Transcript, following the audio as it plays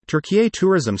Turkey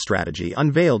tourism strategy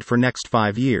unveiled for next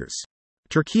 5 years.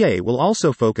 Turkey will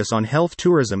also focus on health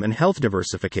tourism and health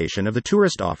diversification of the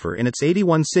tourist offer in its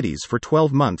 81 cities for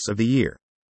 12 months of the year.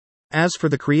 As for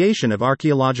the creation of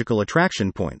archaeological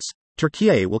attraction points,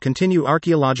 Turkey will continue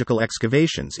archaeological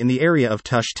excavations in the area of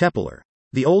Tush Tepeler,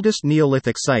 the oldest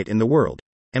Neolithic site in the world,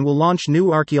 and will launch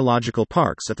new archaeological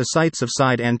parks at the sites of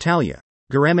Side Antalya,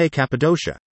 Göreme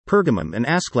Cappadocia, Pergamum and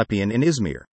Asklepion in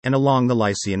Izmir, and along the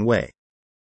Lycian Way.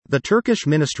 The Turkish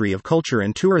Ministry of Culture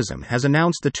and Tourism has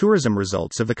announced the tourism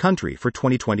results of the country for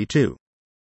 2022.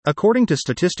 According to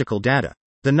statistical data,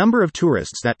 the number of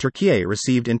tourists that Turkey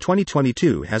received in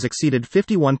 2022 has exceeded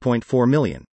 51.4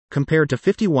 million, compared to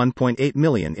 51.8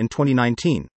 million in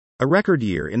 2019, a record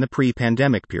year in the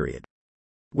pre-pandemic period.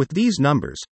 With these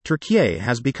numbers, Turkey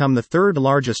has become the third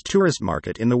largest tourist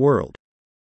market in the world.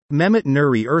 Mehmet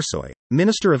Nuri Ersoy,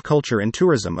 Minister of Culture and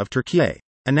Tourism of Turkey,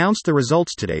 announced the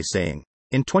results today, saying,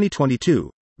 in 2022,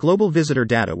 global visitor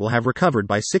data will have recovered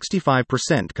by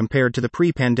 65% compared to the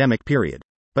pre-pandemic period,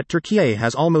 but Turkey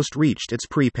has almost reached its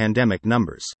pre-pandemic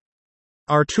numbers.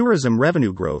 Our tourism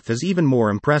revenue growth is even more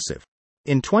impressive.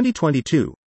 In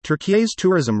 2022, Turkey's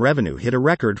tourism revenue hit a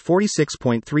record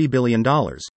 $46.3 billion,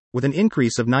 with an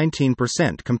increase of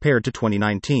 19% compared to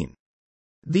 2019.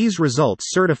 These results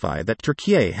certify that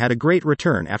Turkey had a great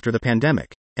return after the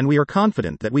pandemic, and we are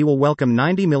confident that we will welcome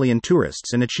 90 million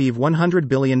tourists and achieve $100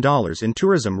 billion in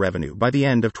tourism revenue by the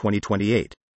end of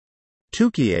 2028.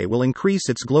 Turkey will increase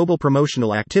its global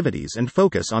promotional activities and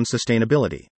focus on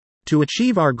sustainability. To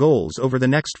achieve our goals over the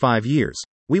next 5 years,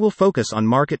 we will focus on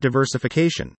market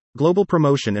diversification, global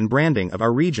promotion and branding of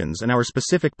our regions and our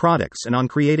specific products, and on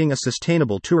creating a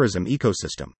sustainable tourism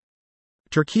ecosystem.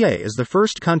 Turkey is the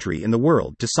first country in the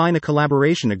world to sign a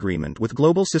collaboration agreement with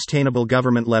Global Sustainable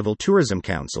Government Level Tourism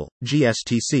Council,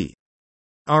 GSTC.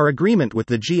 Our agreement with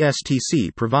the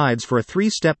GSTC provides for a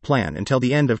 3-step plan until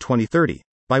the end of 2030,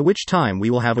 by which time we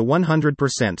will have a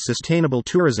 100% sustainable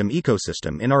tourism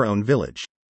ecosystem in our own village.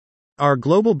 Our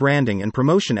global branding and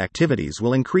promotion activities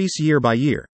will increase year by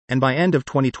year, and by end of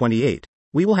 2028,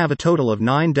 we will have a total of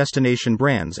 9 destination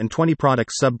brands and 20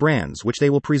 product sub-brands, which they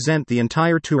will present the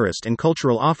entire tourist and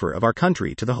cultural offer of our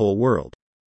country to the whole world.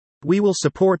 We will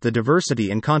support the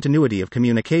diversity and continuity of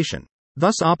communication,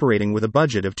 thus operating with a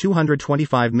budget of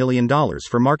 $225 million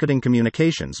for marketing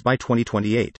communications by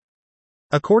 2028.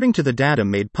 According to the data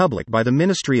made public by the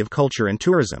Ministry of Culture and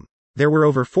Tourism, there were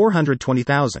over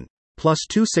 420,000, plus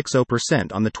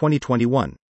 260% on the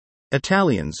 2021,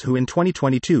 Italians who in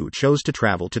 2022 chose to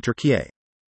travel to Turkey.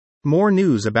 More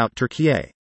news about Turkey.